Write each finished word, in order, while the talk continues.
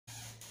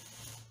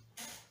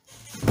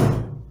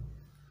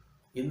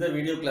இந்த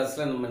வீடியோ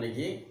கிளாஸ்ல நம்ம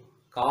இன்னைக்கு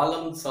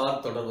காலம்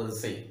சார்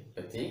தொடர்வரிசை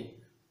பற்றி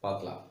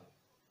பார்க்கலாம்.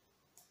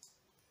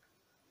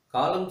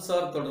 காலம்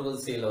சார்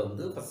தொடர்வரிசையில்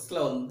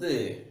ஃபர்ஸ்ட்ல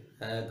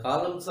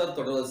காலம் சார்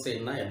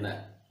தொடர்வரிசைன்னா என்ன,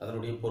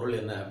 அதனுடைய பொருள்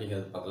என்ன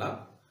அப்படிங்கிறது பார்க்கலாம்.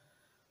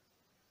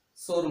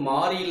 ஸோ ஒரு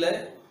மாறியில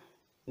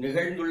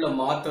நிகழ்ந்துள்ள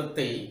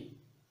மாற்றத்தை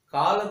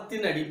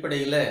காலத்தின்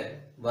அடிப்படையில்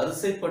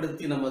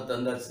வரிசைப்படுத்தி நம்ம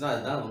தந்தாச்சுன்னா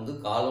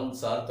அதுதான் காலம்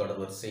சார்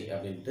தொடர்வரிசை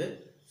அப்படின்ட்டு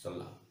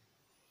சொல்லலாம்.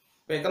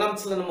 இப்போ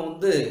எக்கனாமிக்ஸில்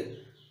நம்ம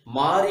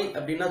மாறி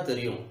அப்படின்னா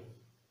தெரியும்,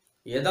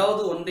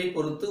 ஏதாவது ஒன்றை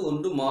பொறுத்து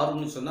ஒன்று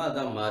மாறும்னு சொன்னால்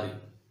அதுதான் மாறி.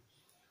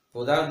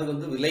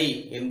 உதாரணத்துக்கு விலை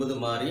என்பது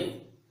மாறி,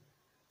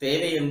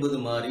 தேவை என்பது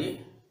மாறி,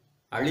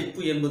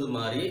 அளிப்பு என்பது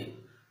மாறி,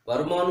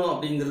 வருமானம்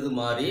அப்படிங்கிறது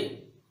மாறி,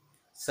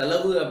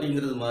 செலவு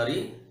அப்படிங்கிறது மாறி,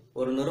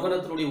 ஒரு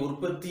நிறுவனத்தினுடைய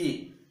உற்பத்தி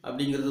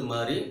அப்படிங்கிறது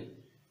மாறி,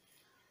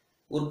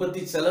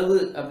 உற்பத்தி செலவு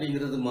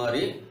அப்படிங்கிறது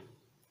மாறி,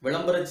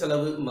 விளம்பர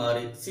செலவு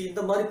மாறி.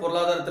 இந்த மாதிரி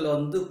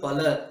பொருளாதாரத்தில் பல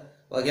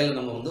வகையில்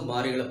நம்ம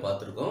மாறிகளை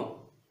பார்த்துருக்கோம்.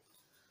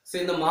 ஸோ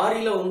இந்த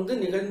மாறியில்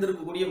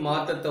நிகழ்ந்திருக்கக்கூடிய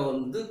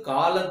மாற்றத்தை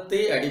காலத்தை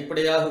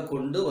அடிப்படையாக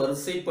கொண்டு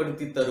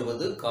வரிசைப்படுத்தி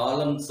தருவது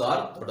காலம்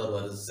சார் தொடர்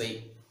வரிசை.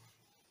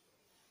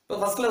 இப்போ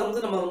ஃபர்ஸ்ட்ல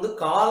நம்ம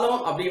காலம்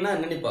அப்படின்னா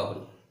என்னன்னு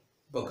பார்க்கணும்.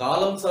 இப்போ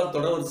காலம் சார்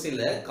தொடர்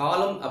வரிசையில்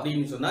காலம்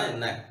அப்படின்னு சொன்னா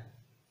என்ன?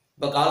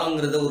 இப்போ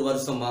காலங்கிறது ஒரு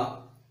வருஷமா,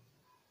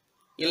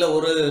 இல்லை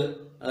ஒரு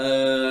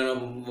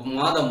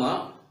மாதமா,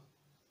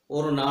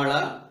 ஒரு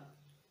நாளா,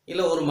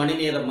 இல்லை ஒரு மணி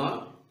நேரமா,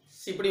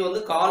 இப்படி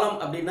காலம்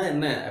அப்படின்னா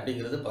என்ன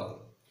அப்படிங்கிறது பார்க்கணும்.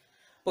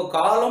 இப்போ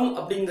காலம்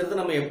அப்படிங்கிறது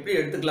நம்ம எப்படி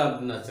எடுத்துக்கலாம்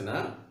அப்படின்னாச்சுன்னா,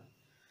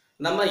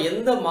 நம்ம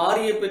எந்த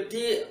மாறியை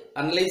பற்றி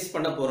அனலைஸ்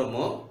பண்ண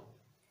போகிறோமோ,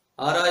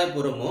 ஆராய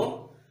போகிறோமோ,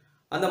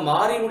 அந்த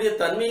மாறியினுடைய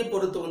தன்மையை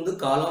பொறுத்து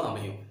காலம்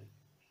அமையும்.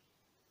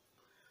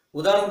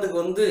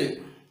 உதாரணத்துக்கு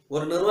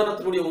ஒரு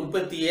நிறுவனத்தினுடைய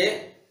உற்பத்தியை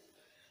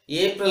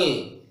ஏப்ரல்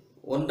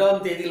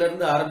 1ஆம்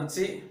தேதியிலிருந்து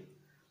ஆரம்பித்து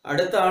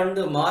அடுத்த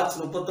ஆண்டு மார்ச்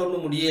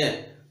 31 முடிய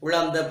உள்ள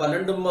அந்த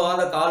 12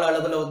 மாத கால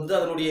அளவில்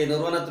அதனுடைய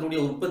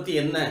நிறுவனத்தினுடைய உற்பத்தி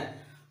என்ன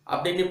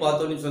அப்படின்னு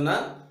பார்த்தோன்னு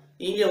சொன்னால்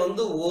இங்கே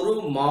ஒரு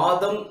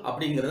மாதம்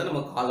அப்படிங்கிறத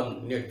நம்ம காலம்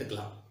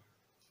எடுத்துக்கலாம்.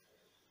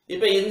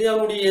 இப்போ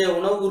இந்தியாவுடைய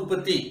உணவு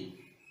உற்பத்தி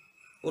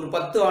ஒரு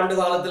 10 ஆண்டு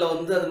காலத்தில்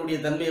அதனுடைய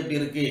தன்மை எப்படி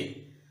இருக்கு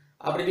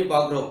அப்படின்னு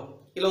பார்க்குறோம்.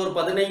 இல்லை ஒரு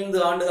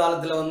 15 ஆண்டு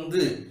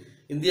காலத்தில்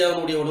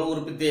இந்தியாவுடைய உணவு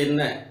உற்பத்தி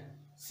என்ன,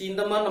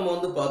 இந்த மாதிரி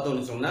நம்ம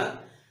பார்த்தோம்னு சொன்னால்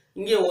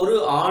இங்கே ஒரு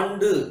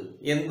ஆண்டு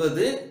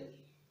என்பது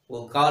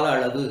ஒரு கால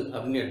அளவு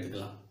அப்படின்னு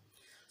எடுத்துக்கலாம்.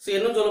 ஸோ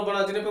என்ன சொல்ல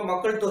போனாச்சுன்னா, இப்போ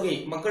மக்கள்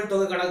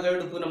தொகை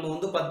கணக்கெடுப்பு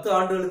நம்ம 10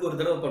 ஆண்டுகளுக்கு ஒரு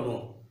தடவை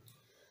பண்ணுவோம்.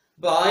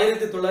 இப்போ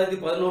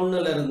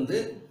 1911 இருந்து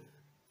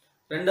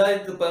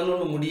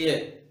 2011 முடிய,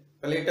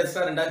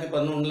 லேட்டஸ்டாக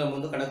 2011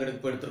 நம்ம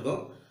கணக்கெடுப்பு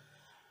எடுத்திருக்கோம்.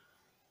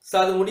 ஸோ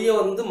அது முடிய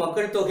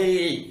மக்கள்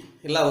தொகையை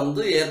எல்லாம்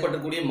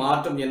ஏற்படக்கூடிய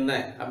மாற்றம் என்ன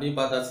அப்படின்னு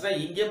பார்த்தாச்சுன்னா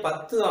இங்கே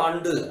 10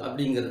 ஆண்டு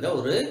அப்படிங்கிறத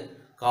ஒரு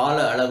கால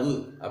அளவு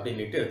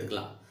அப்படின்ட்டு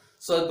எடுத்துக்கலாம்.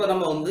 ஸோ இப்போ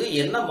நம்ம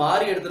என்ன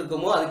மாறி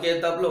எடுத்திருக்கோமோ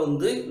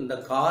அதுக்கேற்றாப்புல இந்த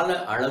கால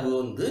அளவு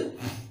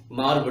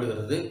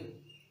மாறுபடுகிறது.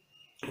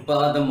 இப்போ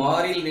அந்த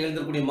மாறியில்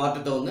நிகழ்ந்திருக்கக்கூடிய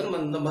மாற்றத்தை நம்ம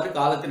இந்த மாதிரி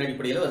காலத்தின்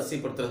அடிப்படையில்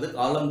வரிசைப்படுத்துறது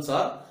காலம்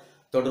சார்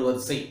தொடர்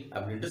வரிசை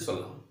அப்படின்ட்டு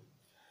சொல்லலாம்.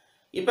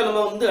 இப்போ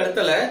நம்ம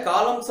இடத்துல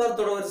காலம் சார்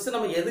தொடர் வரிசை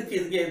நம்ம எதுக்கு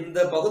இந்த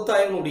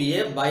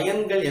பகுத்தாய்வினுடைய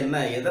பயன்கள் என்ன,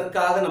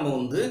 எதற்காக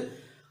நம்ம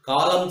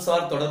காலம்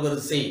சார் தொடர்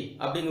வரிசை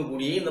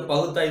அப்படிங்கக்கூடிய இந்த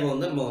பகுத்தாய்வை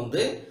நம்ம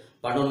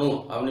பண்ணணும்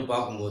அப்படின்னு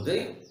பார்க்கும்போது,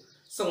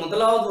 ஸோ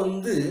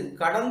முதலாவது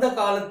கடந்த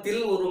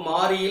காலத்தில் ஒரு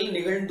மாறியில்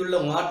நிகழ்ந்துள்ள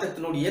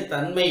மாற்றத்தினுடைய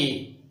தன்மையை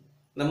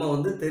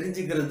நம்ம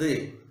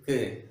தெரிஞ்சுக்கிறதுக்கு,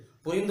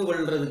 புரிந்து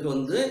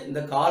கொள்றதுக்கு இந்த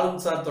காலம்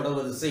சார் தொடர்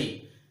வரிசை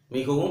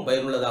மிகவும்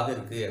பயனுள்ளதாக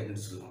இருக்கு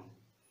அப்படின்னு சொல்லலாம்.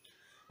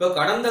 இப்போ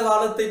கடந்த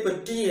காலத்தை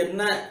பற்றி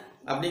என்ன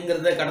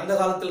அப்படிங்கிறத, கடந்த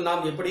காலத்தில்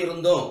நாம் எப்படி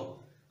இருந்தோம்,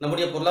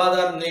 நம்முடைய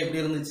பொருளாதார நிலை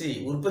எப்படி இருந்துச்சு,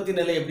 உற்பத்தி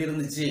நிலை எப்படி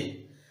இருந்துச்சு,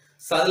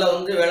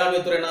 அதில்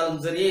வேளாண்மை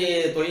துறையினாலும் சரி,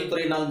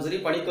 தொழில்துறையினாலும் சரி,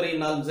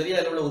 பணித்துறையினாலும் சரி,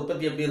 அதில் உள்ள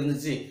உற்பத்தி எப்படி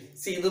இருந்துச்சு,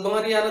 இது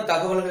மாதிரியான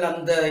தகவல்கள்,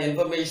 அந்த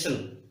இன்ஃபர்மேஷன்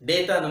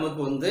டேட்டா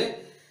நமக்கு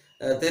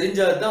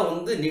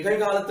தெரிஞ்சாதான்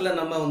நிகழ்காலத்தில்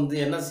நம்ம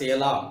என்ன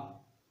செய்யலாம்,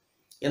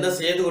 என்ன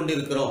செய்து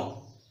கொண்டிருக்கிறோம்,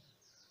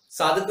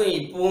 ஸோ அதுக்கும்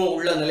இப்பவும்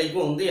உள்ள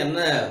நிலைக்கும் என்ன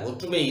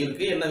ஒற்றுமை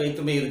இருக்கு, என்ன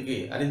வேற்றுமை இருக்கு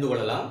அறிந்து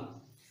கொள்ளலாம்.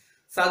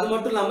 ஸோ அது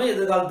மட்டும் இல்லாமல்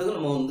எதிர்காலத்துக்கு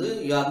நம்ம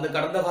அந்த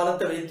கடந்த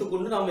காலத்தை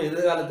வைத்துக்கொண்டு நம்ம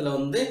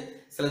எதிர்காலத்தில்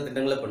சில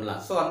திட்டங்களை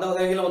பண்ணலாம். ஸோ அந்த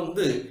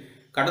வகையில்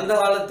கடந்த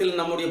காலத்தில்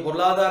நம்முடைய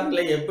பொருளாதார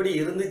நிலை எப்படி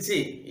இருந்துச்சு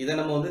இதை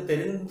நம்ம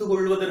தெரிந்து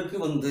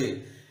கொள்வதற்கு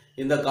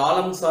இந்த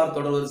காலம் சார்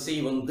தொடர் வரிசை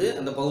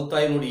அந்த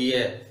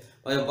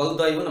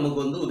பகுத்தாய்வு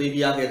நமக்கு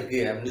உதவியாக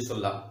இருக்கு அப்படின்னு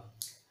சொல்லலாம்.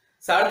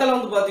 அடுத்தால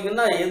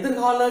பாத்தீங்கன்னா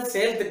எதிர்கால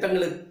செயல்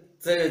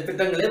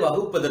திட்டங்களை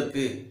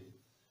வகுப்பதற்கு,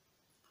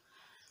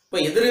 இப்ப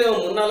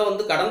முன்னால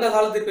கடந்த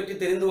காலத்தை பற்றி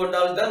தெரிந்து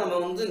கொண்டால்தான்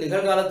நம்ம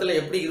நிகழ்காலத்துல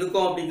எப்படி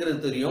இருக்கோம் அப்படிங்கிறது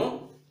தெரியும்.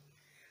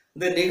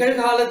 இந்த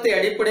நிகழ்காலத்தை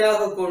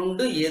அடிப்படையாக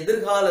கொண்டு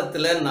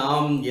எதிர்காலத்துல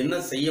நாம் என்ன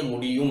செய்ய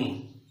முடியும்,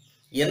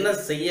 என்ன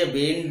செய்ய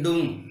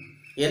வேண்டும்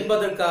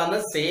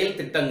என்பதற்கான செயல்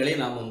திட்டங்களை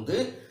நாம்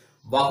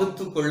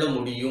வகுத்து கொள்ள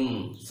முடியும்.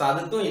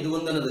 அதுக்கும் இது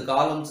எனது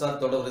காலம்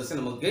சார் தொடர் வரிசை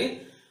நமக்கு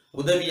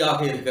உதவியாக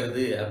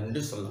இருக்கிறது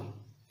அப்படின்னு சொல்லலாம்.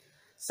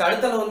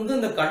 அடுத்தால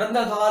இந்த கடந்த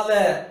கால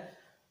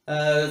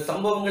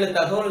சம்பவங்களை,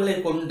 தகவல்களை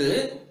கொண்டு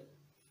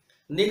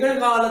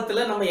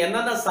நிகழ்காலத்துல நம்ம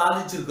என்னென்ன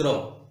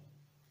சாதிச்சிருக்கிறோம்,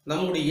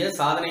 நம்முடைய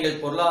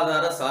சாதனைகள்,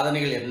 பொருளாதார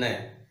சாதனைகள் என்ன,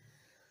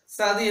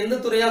 அது எந்த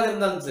துறையாக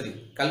இருந்தாலும் சரி,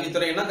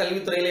 கல்வித்துறைனா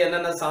கல்வித்துறையில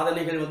என்னென்ன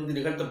சாதனைகள் வந்து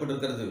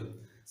நிகழ்த்தப்பட்டிருக்கிறது,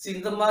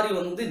 இந்த மாதிரி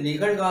வந்து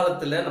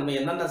நிகழ்காலத்துல நம்ம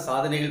என்னென்ன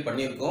சாதனைகள்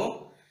பண்ணியிருக்கோம்,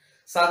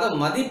 அதை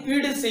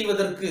மதிப்பீடு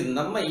செய்வதற்கு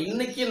நம்ம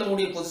இன்னைக்கு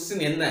நம்முடைய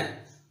பொசிஷன் என்ன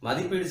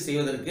மதிப்பீடு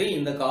செய்வதற்கு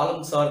இந்த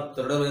காலம் சார்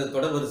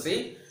தொடர்வரிசை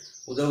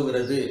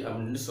உதவுகிறது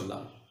அப்படின்னு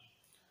சொல்லலாம்.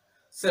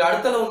 சரி,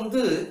 அடுத்தல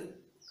வந்து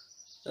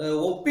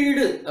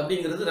ஒப்பீடு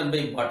அப்படிங்கிறது ரொம்ப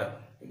இம்பார்ட்டன்ட்.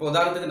 இப்போ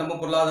உதாரணத்துக்கு நம்ம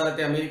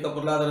பொருளாதாரத்தை அமெரிக்கா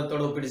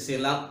பொருளாதாரத்தோடு ஒப்பீடு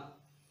செய்யலாம்.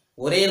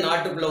 ஒரே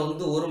நாட்டுக்குள்ள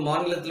வந்து ஒரு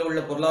மாநிலத்தில்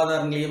உள்ள பொருளாதார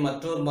நிலையை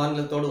மற்றொரு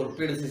மாநிலத்தோடு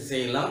ஒப்பீடு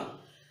செய்யலாம்.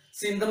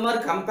 இந்த மாதிரி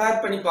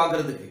கம்பேர் பண்ணி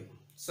பார்க்கறதுக்கு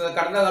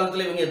கடந்த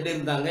காலத்தில் இவங்க எப்படி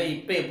இருந்தாங்க,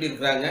 இப்போ எப்படி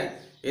இருக்கிறாங்க,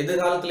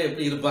 எதிர்காலத்தில்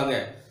எப்படி இருப்பாங்க,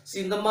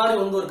 இந்த மாதிரி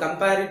வந்து ஒரு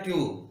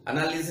கம்பேரிட்டிவ்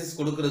அனாலிசிஸ்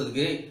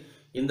கொடுக்கறதுக்கு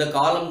இந்த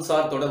காலம்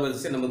சார்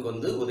தொடர்வரிசை நமக்கு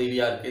வந்து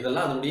உதவியா இருக்கு.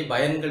 இதெல்லாம் அதனுடைய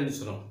பயன்கள்னு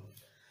சொல்லுவோம்.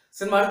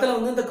 சரி, அடுத்தல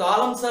வந்து இந்த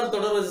காலம் சார்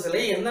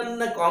தொடர்வரிசையில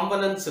என்னென்ன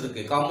காம்பனன்ட்ஸ்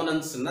இருக்கு.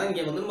 காம்பனன்ட்ஸ்னா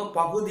இங்க வந்து நம்ம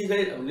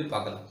பகுதிகள் அப்படின்னு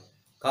பார்க்கலாம்.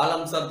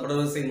 காலம் சார்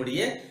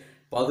தொடர்வரிசையினுடைய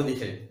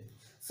பகுதிகள்.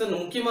 சரி,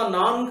 முக்கியமா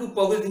 4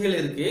 பகுதிகள்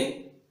இருக்கு.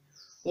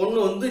 ஒன்று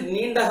வந்து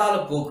நீண்டகால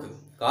போக்கு.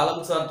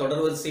 காலம் சார்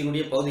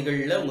தொடர்வரிசையினுடைய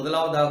பகுதிகளில்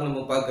முதலாவதாக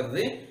நம்ம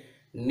பார்க்கறது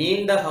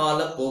நீண்டகால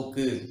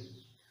போக்கு.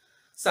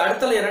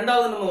 அடுத்தல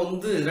இரண்டாவது நம்ம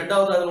வந்து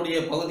இரண்டாவது அதனுடைய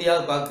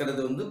பகுதியாக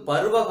பார்க்கிறது வந்து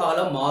பருவகால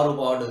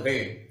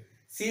மாறுபாடுகள்,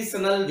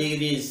 சீசனல்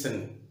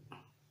வேரியேஷன்.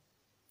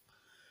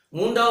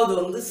 மூன்றாவது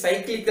வந்து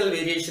சைக்கிளிக்கல்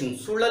வேரியேஷன்,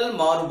 சுழல்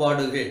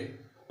மாறுபாடுகள்.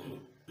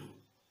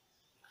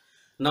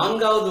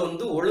 நான்காவது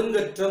வந்து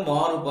ஒழுங்கற்ற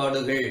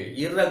மாறுபாடுகள்,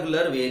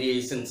 irregular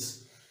variations.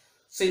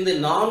 இந்த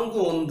 4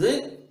 வந்து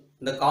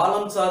இந்த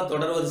காலம் சார்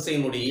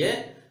தொடர்வரிசையினுடைய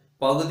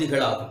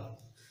பகுதிகளாகும்.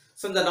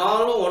 இந்த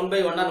 4 ஒன்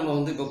பை ஒன்னா நம்ம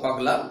வந்து இப்போ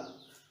பார்க்கலாம்.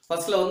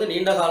 ஃபர்ஸ்ட்ல வந்து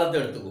நீண்ட காலத்தை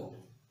எடுத்துக்குவோம்.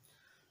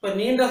 இப்போ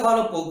நீண்ட கால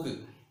போக்கு.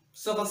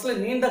 ஃபர்ஸ்ட்ல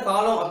நீண்ட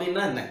காலம்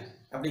அப்படின்னா என்ன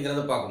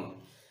அப்படிங்கிறத பார்க்கணும்.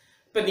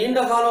 இப்போ நீண்ட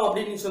காலம்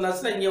அப்படின்னு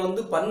சொன்னாச்சுன்னா இங்கே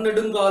வந்து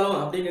பன்னெடுங்காலம்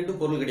அப்படின்ட்டு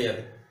பொருள்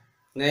கிடையாது.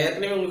 நான்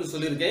ஏற்கனவே உங்களுக்கு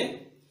சொல்லியிருக்கேன்.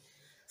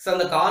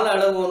 அந்த கால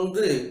அளவு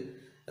வந்து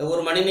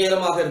ஒரு மணி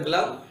நேரமாக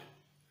இருக்கலாம்,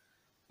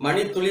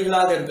 மணி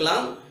துளிகளாக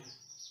இருக்கலாம்,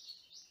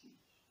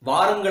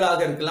 வாரங்களாக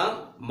இருக்கலாம்,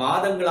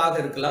 மாதங்களாக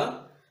இருக்கலாம்,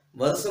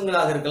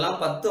 வருஷங்களாக இருக்கலாம்,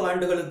 10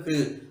 ஆண்டுகளுக்கு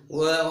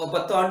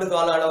 10 ஆண்டு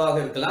கால அளவாக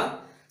இருக்கலாம்.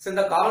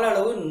 இந்த கால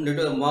அளவு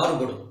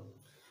மாறுபடும்.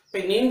 இப்போ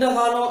நீண்ட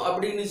காலம்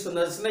அப்படின்னு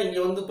சொன்னாச்சுன்னா இங்க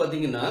வந்து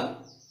பார்த்தீங்கன்னா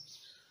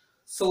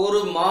ஒரு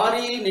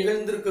மாறியில்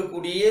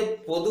நிகழ்ந்திருக்கக்கூடிய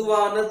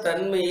பொதுவான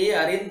தன்மையை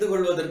அறிந்து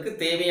கொள்வதற்கு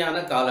தேவையான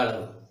கால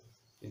அளவு.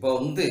 இப்போ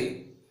வந்து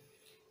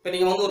இப்போ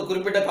நீங்கள் வந்து ஒரு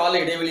குறிப்பிட்ட கால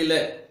இடைவெளியில்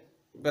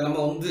இப்போ நம்ம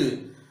வந்து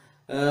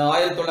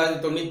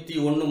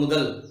 1991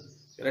 முதல்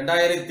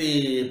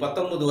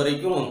 2019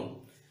 வரைக்கும்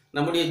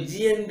நம்முடைய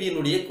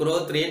ஜிஎன்பியினுடைய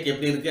குரோத் ரேட்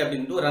எப்படி இருக்குது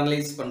அப்படின்ட்டு ஒரு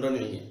அனலைஸ்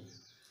பண்ணுறோன்னு வைங்க.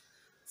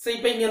 சரி,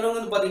 இப்போ இங்கே என்ன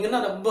வந்து பார்த்தீங்கன்னா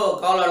ரொம்ப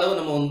கால அளவு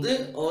நம்ம வந்து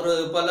ஒரு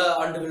பல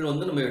ஆண்டுகள்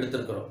வந்து நம்ம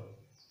எடுத்திருக்கிறோம்.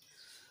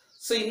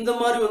 ஸோ இந்த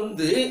மாதிரி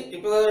வந்து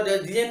இப்போ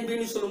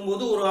ஜிஎன்பின்னு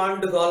சொல்லும்போது ஒரு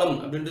ஆண்டு காலம்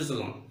அப்படின்ட்டு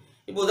சொல்லுவோம்.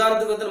 இப்போ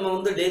உதாரணத்துக்கு வந்து நம்ம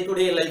வந்து டே டு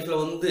டே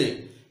லைஃப்பில் வந்து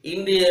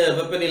இந்திய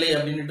வெப்பநிலை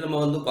அப்படின்ட்டு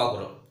நம்ம வந்து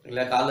பார்க்குறோம்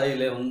இல்லை.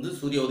 காலையில் வந்து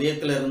சூரிய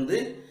உதயத்திலிருந்து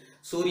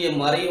சூரிய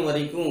மறையும்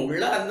வரைக்கும்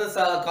உள்ள அந்த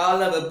கால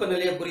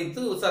வெப்பநிலையை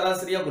குறித்து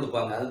சராசரியாக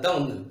கொடுப்பாங்க. அதுதான்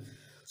வந்து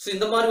ஸோ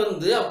இந்த மாதிரி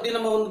வந்து அப்படி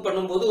நம்ம வந்து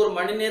பண்ணும்போது ஒரு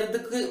மணி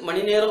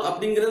நேரம்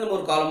அப்படிங்கிறது நம்ம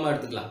ஒரு காலமாக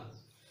எடுத்துக்கலாம்.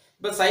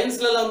 இப்போ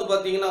சயின்ஸ்லலாம் வந்து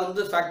பார்த்தீங்கன்னா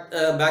வந்து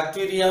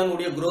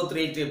பாக்டீரியாவுடைய குரோத்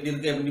ரேட் எப்படி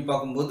இருக்குது அப்படின்னு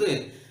பார்க்கும்போது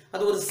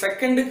அது ஒரு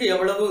செகண்டுக்கு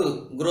எவ்வளவு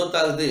குரோத்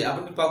ஆகுது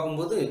அப்படின்னு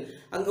பார்க்கும்போது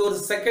அங்கே ஒரு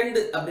செகண்ட்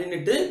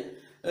அப்படின்ட்டு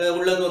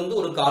உள்ளது வந்து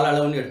ஒரு கால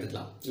அளவுன்னு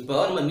எடுத்துக்கலாம். இப்போ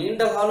நம்ம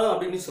நீண்ட காலம்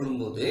அப்படின்னு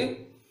சொல்லும்போது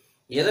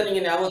எதை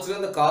நீங்கள் ஞாபகம்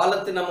வச்சுக்கோங்க, அந்த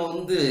காலத்தை நம்ம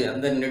வந்து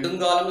அந்த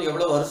நெடுங்காலம்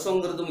எவ்வளோ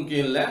வருஷங்கிறது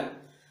முக்கியம் இல்லை.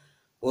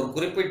 ஒரு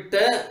குறிப்பிட்ட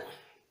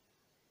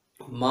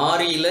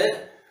மாறியில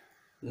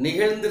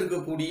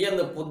நிகழ்ந்திருக்கக்கூடிய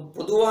அந்த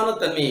பொதுவான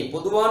தன்மையை,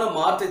 பொதுவான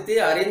மாற்றத்தை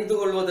அறிந்து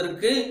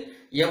கொள்வதற்கு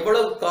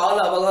எவ்வளவு கால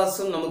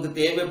அவகாசம் நமக்கு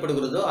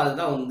தேவைப்படுகிறதோ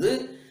அதுதான் வந்து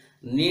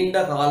நீண்ட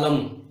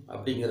காலம்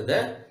அப்படிங்கிறத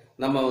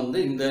நம்ம வந்து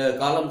இந்த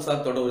காலம்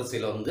சார்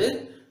தொடர்வரிசையில் வந்து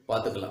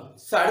பார்த்துக்கலாம்.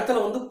 ஸோ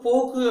அடுத்தல வந்து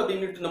போக்கு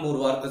அப்படின்ட்டு நம்ம ஒரு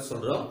வார்த்தை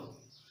சொல்கிறோம்.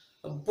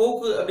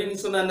 போக்கு அப்படின்னு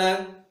சொன்ன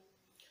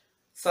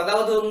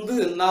அதாவது வந்து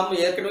நாம்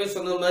ஏற்கனவே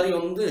சொன்ன மாதிரி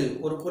வந்து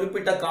ஒரு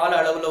குறிப்பிட்ட கால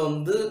அளவில்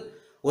வந்து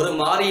ஒரு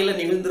மாறியில்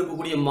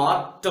நிகழ்ந்திருக்கக்கூடிய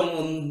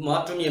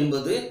மாற்றம்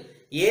என்பது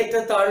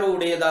ஏற்றத்தாழ்வு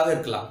உடையதாக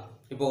இருக்கலாம்.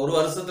 இப்போ ஒரு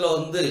வருஷத்தில்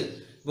வந்து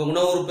இப்போ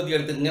உணவு உற்பத்தி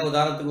எடுத்துக்கங்க.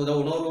 உதாரணத்துக்கு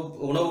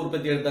உணவு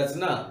உற்பத்தி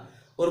எடுத்தாச்சுன்னா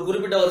ஒரு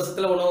குறிப்பிட்ட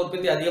வருஷத்தில் உணவு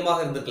உற்பத்தி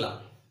அதிகமாக இருந்துக்கலாம்,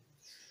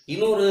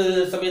 இன்னொரு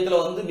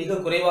சமயத்தில் வந்து மிக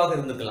குறைவாக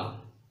இருந்துக்கலாம்.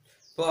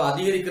 இப்போ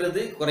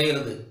அதிகரிக்கிறது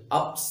குறைகிறது,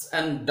 அப்ஸ்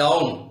அண்ட்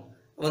டவுன்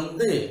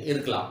வந்து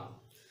இருக்கலாம்.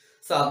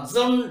 ஸோ அப்ஸ்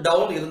அண்ட்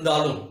டவுன்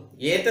இருந்தாலும்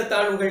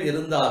ஏற்றத்தாழ்வுகள்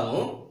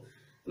இருந்தாலும்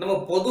நம்ம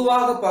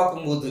பொதுவாக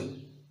பார்க்கும்போது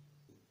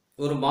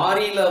ஒரு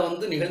மாறியில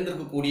வந்து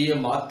நிகழ்ந்திருக்கக்கூடிய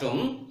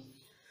மாற்றம்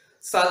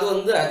அது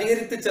வந்து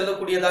அதிகரித்து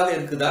செல்லக்கூடியதாக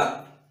இருக்குதா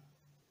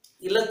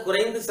இல்லை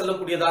குறைந்து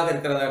செல்லக்கூடியதாக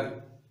இருக்கிறதா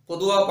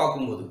பொதுவாக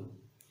பார்க்கும்போது,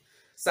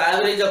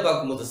 ஆவரேஜா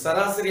பார்க்கும்போது,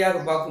 சராசரியாக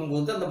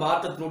பார்க்கும்போது அந்த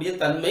மாற்றத்தினுடைய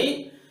தன்மை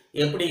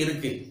எப்படி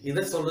இருக்கு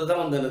இதை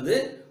சொல்றதுதான் வந்து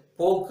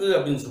போக்கு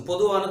அப்படின்னு சொல்லி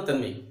பொதுவான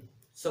தன்மை.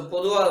 ஸோ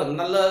பொதுவாக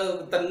நல்ல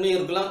தன்மை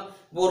இருக்கலாம்.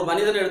 இப்போ ஒரு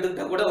மனிதனை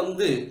எடுத்துக்கிட்டா கூட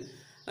வந்து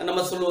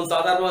நம்ம சொல்லுவோம்,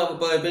 சாதாரண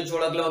இப்போ பேச்சு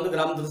வழக்கில் வந்து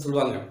கிராமத்தில்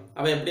சொல்லுவாங்க,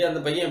 அவன் எப்படி அந்த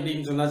பையன்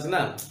எப்படின்னு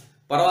சொன்னாச்சுன்னா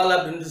பரவாயில்ல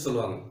அப்படின்னு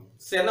சொல்லுவாங்க.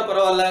 சரி, என்ன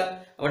பரவாயில்ல,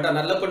 அவன்கிட்ட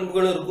நல்ல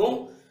பண்புகளும் இருக்கும்,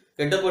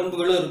 கெட்ட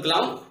பண்புகளும்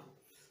இருக்கலாம்.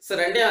 சரி,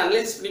 ரெண்டையும்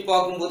அனலைஸ் பண்ணி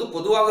பார்க்கும்போது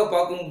பொதுவாக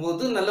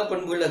பார்க்கும்போது நல்ல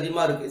பண்புகள்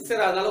அதிகமாக இருக்குது.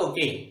 சரி, அதனால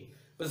ஓகே.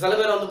 இப்போ சில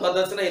பேரை வந்து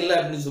பார்த்தாச்சுன்னா இல்லை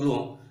அப்படின்னு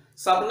சொல்லுவோம்.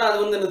 ஸோ அப்படின்னா அது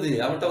வந்து என்னது,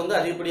 அவன்கிட்ட வந்து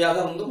அதிகப்படியாக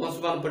வந்து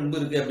மோசமான பண்பு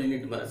இருக்குது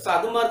அப்படின்ட்டு மாதிரி. ஸோ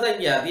அது மாதிரி தான்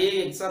இங்கே அதே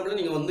எக்ஸாம்பிள்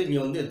நீங்கள் வந்து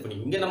இங்கே வந்து இது பண்ணி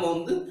இங்கே நம்ம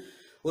வந்து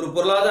ஒரு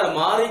பொருளாதார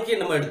மாறிக்கே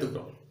நம்ம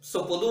எடுத்துக்கிறோம். ஸோ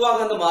பொதுவாக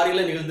அந்த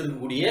மாறியில்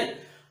நிகழ்ந்திருக்கக்கூடிய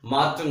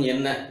மாற்றம்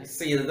என்ன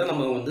செய்யறதை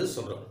நம்ம வந்து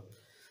சொல்கிறோம்.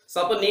 ஸோ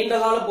அப்போ நீண்ட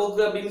கால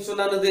போக்கு அப்படின்னு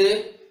சொன்னானது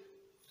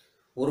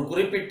ஒரு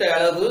குறிப்பிட்ட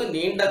அளவு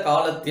நீண்ட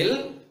காலத்தில்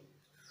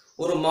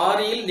ஒரு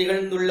மாறியில்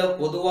நிகழ்ந்துள்ள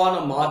பொதுவான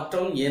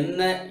மாற்றம்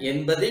என்ன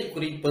என்பதை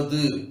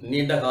குறிப்பது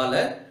நீண்ட கால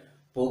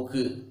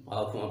போக்கு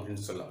ஆகும்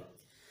அப்படின்னு சொல்லலாம்.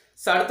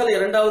 ஸோ அடுத்த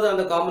இரண்டாவது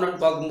அந்த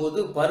காம்பனன்ட் பார்க்கும்போது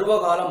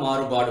பருவகால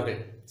மாறுபாடுகள்.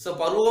 ஸோ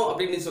பருவம்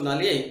அப்படின்னு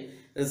சொன்னாலே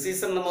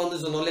சீசன் நம்ம வந்து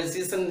சொல்லுவோம்ல,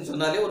 சீசன்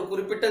சொன்னாலே ஒரு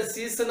குறிப்பிட்ட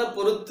சீசனை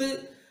பொறுத்து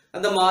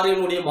அந்த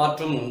மாறியினுடைய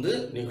மாற்றம் வந்து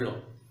நிகழும்.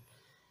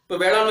 இப்போ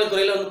வேளாண்மை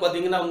துறையில் வந்து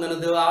பார்த்தீங்கன்னா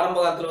வந்து ஆரம்ப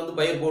காலத்தில் வந்து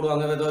பயிர்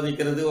போடுவாங்க, விதை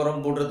விதைக்கிறது,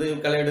 உரம் போடுறது,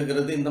 களை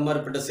எடுக்கிறது, இந்த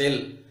மாதிரிப்பட்ட செயல்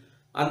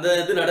அந்த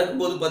இது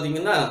நடக்கும்போது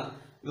பார்த்தீங்கன்னா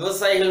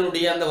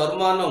விவசாயிகளுடைய அந்த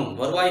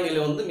வருவாய் நிலை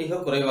வந்து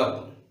மிக குறைவாக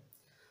இருக்கும்.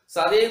 ஸோ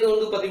அதே இது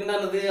வந்து பார்த்தீங்கன்னா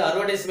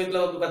அறுவடை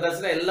சமயத்தில் வந்து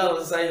பார்த்தாச்சுன்னா எல்லா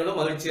விவசாயிகளும்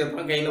மகிழ்ச்சியாக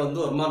இருப்பாங்க, கையில் வந்து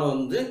வருமானம்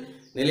வந்து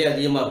நிலை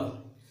அதிகமாக இருக்கும்.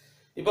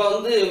 இப்போ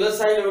வந்து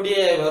விவசாயிகளுடைய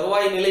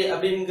வருவாய் நிலை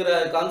அப்படிங்கிற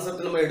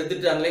கான்செப்ட் நம்ம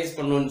எடுத்துட்டு அனலைஸ்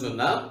பண்ணோம்னு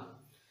சொன்னால்,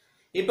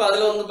 இப்போ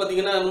அதில் வந்து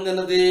பார்த்தீங்கன்னா வந்து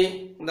என்னது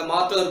இந்த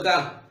மாற்றம் இருக்கா,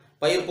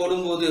 பயிர்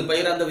போடும்போது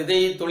பயிர் அந்த விதை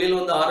தொழில்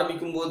வந்து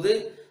ஆரம்பிக்கும் போது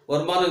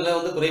வருமான நிலை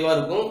வந்து குறைவாக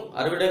இருக்கும்,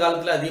 அறுவடை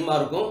காலத்தில் அதிகமாக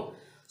இருக்கும்.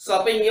 ஸோ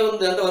அப்போ இங்கே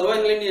வந்து அந்த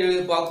வருவாய்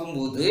நிலை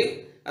பார்க்கும்போது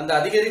அந்த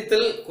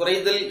அதிகரித்தல்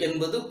குறைதல்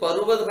என்பது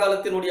பருவ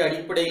காலத்தினுடைய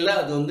அடிப்படையில்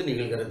அது வந்து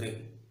நிகழ்கிறது.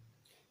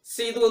 ஸோ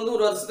இது வந்து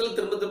ஒரு வருஷத்தில்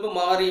திரும்ப திரும்ப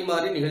மாறி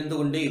மாறி நிகழ்ந்து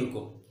கொண்டே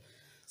இருக்கும்.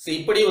 ஸோ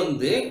இப்படி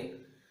வந்து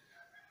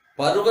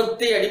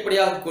பருவத்தை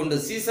அடிப்படையாக கொண்டு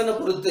சீசனை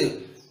பொறுத்து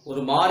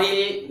ஒரு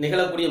மாறியில்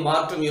நிகழக்கூடிய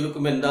மாற்றம்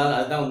இருக்கும் என்றால்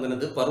அதுதான்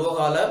வந்து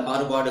பருவகால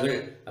மாறுபாடுகள்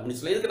அப்படின்னு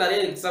சொல்லி. இதுக்கு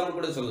நிறைய எக்ஸாம்பிள்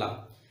கூட சொல்லலாம்.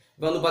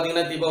 இப்போ வந்து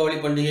பார்த்தீங்கன்னா தீபாவளி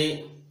பண்டிகை,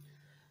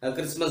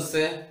 கிறிஸ்மஸ்,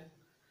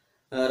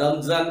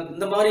 ரம்ஜான்,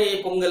 இந்த மாதிரி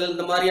பொங்கல்,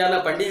 இந்த மாதிரியான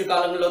பண்டிகை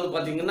காலங்களில் வந்து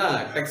பார்த்தீங்கன்னா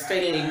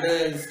டெக்ஸ்டைல்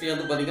இண்டஸ்ட்ரி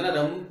வந்து பார்த்தீங்கன்னா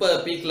ரொம்ப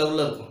பீக்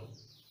லெவலில் இருக்கும்.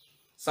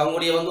 ஸோ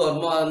அவங்களுடைய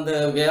வந்து அந்த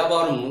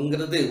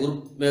வியாபாரம்ங்கிறது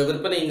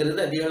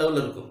விற்பனைங்கிறது அதிக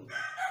அளவில் இருக்கும்.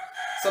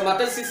 ஸோ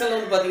மற்ற சீசனில்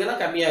வந்து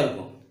பார்த்தீங்கன்னா கம்மியாக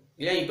இருக்கும்.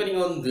 ஏன் இப்போ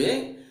நீங்கள் வந்து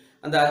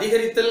அந்த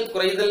அதிகரித்தல்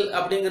குறைதல்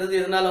அப்படிங்கிறது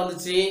எதனால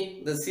வந்துச்சு,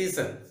 இந்த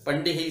சீசன்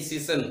பண்டிகை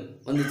சீசன்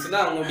வந்துச்சுன்னா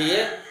அவங்களுடைய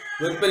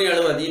விற்பனை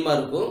அளவு அதிகமாக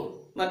இருக்கும்,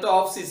 மற்ற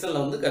ஆஃப்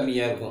சீசனில் வந்து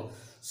கம்மியாக இருக்கும்.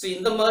 ஸோ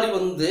இந்த மாதிரி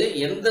வந்து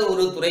எந்த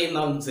ஒரு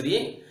துறையினாலும் சரி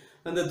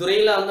அந்த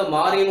துறையில் அந்த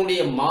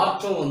மாறியினுடைய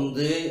மாற்றம்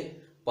வந்து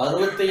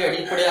பருவத்தை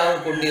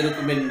அடிப்படையாக கொண்டு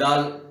இருக்கும்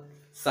என்றால்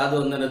அது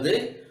வந்து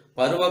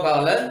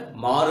பருவகால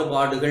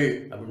மாறுபாடுகள்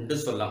அப்படின்ட்டு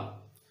சொல்லலாம்.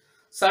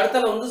 ஸோ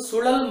அடுத்தால வந்து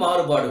சுழல்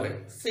மாறுபாடுகள்.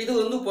 இது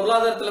வந்து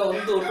பொருளாதாரத்தில்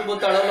வந்து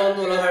ஒட்டுமொத்த அளவில்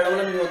வந்து உலக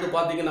அளவில் நீங்கள் வந்து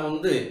பார்த்தீங்கன்னா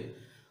வந்து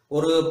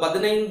ஒரு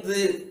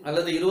 15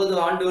 அல்லது 20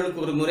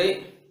 ஆண்டுகளுக்கு ஒரு முறை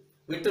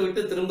விட்டு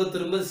விட்டு திரும்ப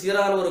திரும்ப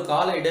சீரான ஒரு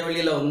கால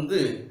இடைவெளியில் வந்து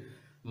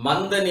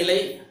மந்த நிலை,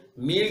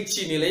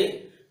 மீழ்ச்சி நிலை,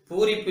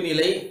 பூரிப்பு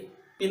நிலை,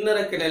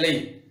 பின்னரக்க நிலை,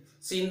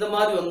 ஸோ இந்த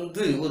மாதிரி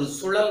வந்து ஒரு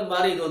சுழல்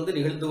மாதிரி இது வந்து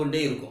நிகழ்ந்து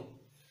கொண்டே இருக்கும்.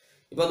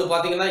 இப்போ வந்து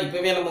பார்த்தீங்கன்னா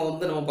இப்போவே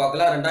நம்ம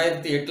பார்க்கலாம்,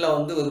 2008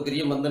 வந்து ஒரு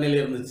பெரிய மந்த நிலை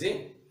இருந்துச்சு.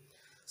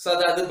 ஸோ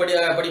அது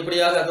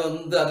படிப்படியாக அது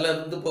வந்து அதில்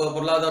இருந்து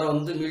பொருளாதாரம்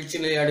வந்து மீழ்ச்சி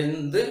நிலை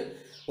அடைந்து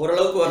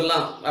ஓரளவுக்கு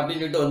வரலாம்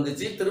அப்படின்ட்டு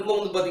வந்துச்சு. திரும்ப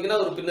வந்து பார்த்தீங்கன்னா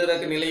ஒரு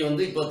பின்னரக்க நிலை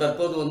வந்து இப்போ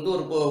தற்போது வந்து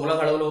ஒரு உலக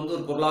அளவில் வந்து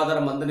ஒரு பொருளாதார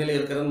மந்த நிலை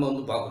இருக்கிறது நம்ம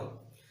வந்து பார்க்குறோம்.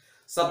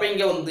 ஸோ அப்போ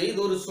இங்கே வந்து இது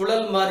ஒரு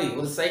சுழல் மாதிரி,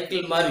 ஒரு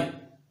சைக்கிள் மாதிரி.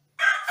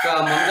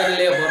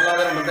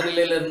 பொருளாதார மந்த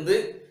நிலையிலிருந்து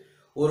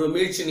ஒரு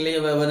மீழ்ச்சி நிலை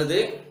வருது,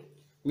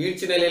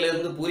 மீழ்ச்சி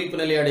நிலையிலிருந்து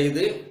பூரிப்பு நிலை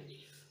அடையுது.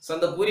 ஸோ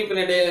அந்த பூரிப்பு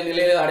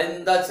நிலையை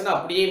அடைந்தாச்சுன்னா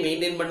அப்படியே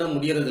மெயின்டைன் பண்ண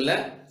முடியறது இல்லை.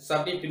 ஸோ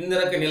அப்படியே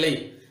பின்னிறக்க நிலை.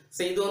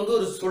 ஸோ இது வந்து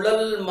ஒரு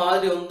சுழல்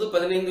மாதிரி வந்து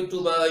 15 to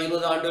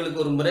 20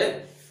 ஆண்டுகளுக்கு ஒரு முறை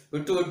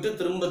விட்டு விட்டு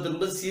திரும்ப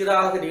திரும்ப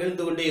சீராக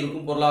நிகழ்ந்து கொண்டே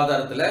இருக்கும்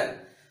பொருளாதாரத்தில்.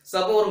 ஸோ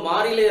அப்போ ஒரு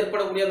மாறியில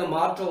ஏற்படக்கூடிய அந்த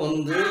மாற்றம்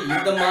வந்து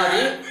இந்த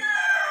மாதிரி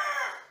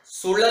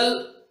சுழல்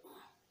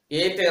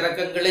ஏற்ற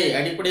இறக்கங்களை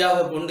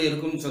அடிப்படையாக கொண்டு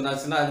இருக்கும்னு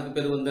சொன்னாச்சுன்னா அதுக்கு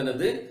பேர் வந்து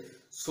என்னது,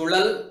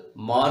 சுழல்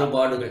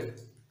மாறுபாடுகள்.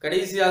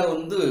 கடைசியாக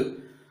வந்து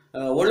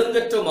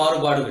ஒழுங்கற்ற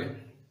மாறுபாடுகள்.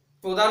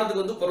 இப்போ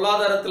உதாரணத்துக்கு வந்து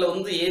பொருளாதாரத்தில்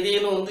வந்து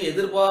ஏதேனும் வந்து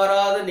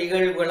எதிர்பாராத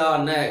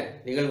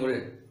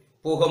நிகழ்வுகள்,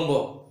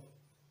 பூகம்பம்.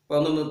 இப்போ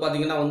வந்து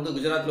பார்த்தீங்கன்னா வந்து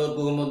குஜராத்தில் ஒரு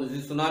பூகம்பம்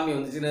வந்துச்சு, சுனாமி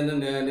வந்துச்சு,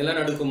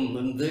 நிலநடுக்கம்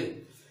வந்து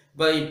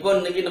இப்போ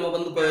இன்னைக்கு நம்ம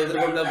வந்து இப்போ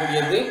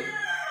எதிர்கொள்ளக்கூடியது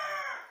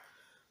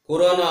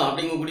கொரோனா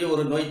அப்படிங்கக்கூடிய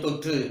ஒரு நோய்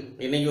தொற்று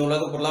இன்னைக்கு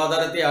உலக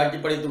பொருளாதாரத்தை ஆட்டி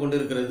படைத்துக் கொண்டு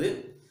இருக்கிறது.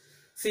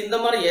 ஸோ இந்த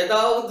மாதிரி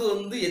ஏதாவது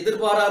வந்து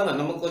எதிர்பாராம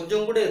நம்ம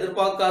கொஞ்சம் கூட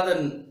எதிர்பார்க்காத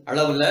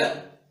அளவில்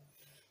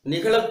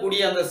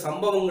நிகழக்கூடிய அந்த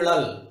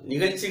சம்பவங்களால்,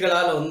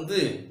 நிகழ்ச்சிகளால் வந்து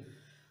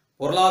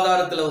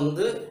பொருளாதாரத்தில்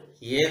வந்து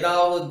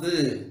ஏதாவது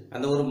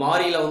அந்த ஒரு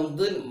மாறியில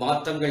வந்து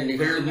மாற்றங்கள்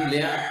நிகழும்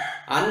இல்லையா,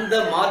 அந்த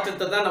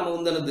மாற்றத்தை தான் நம்ம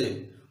வந்து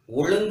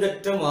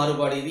ஒழுங்கற்ற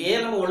மாறுபாடு. இது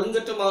ஏன் நம்ம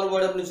ஒழுங்கற்ற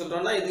மாறுபாடு அப்படின்னு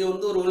சொல்றோம்னா, இது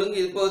வந்து ஒரு ஒழுங்கு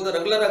இப்போ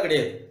ரெகுலரா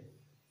கிடையாது.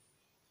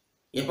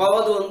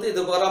 எப்பாவது வந்து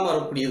எதிர்பாராம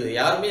வரக்கூடியது,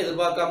 யாருமே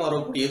எதிர்பார்க்காம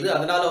வரக்கூடியது.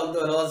 அதனால வந்து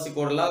விலைவாசி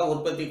போடலாம்,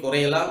 உற்பத்தி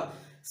குறையலாம்.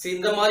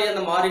 இந்த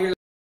மாதிரியான மாறிகள்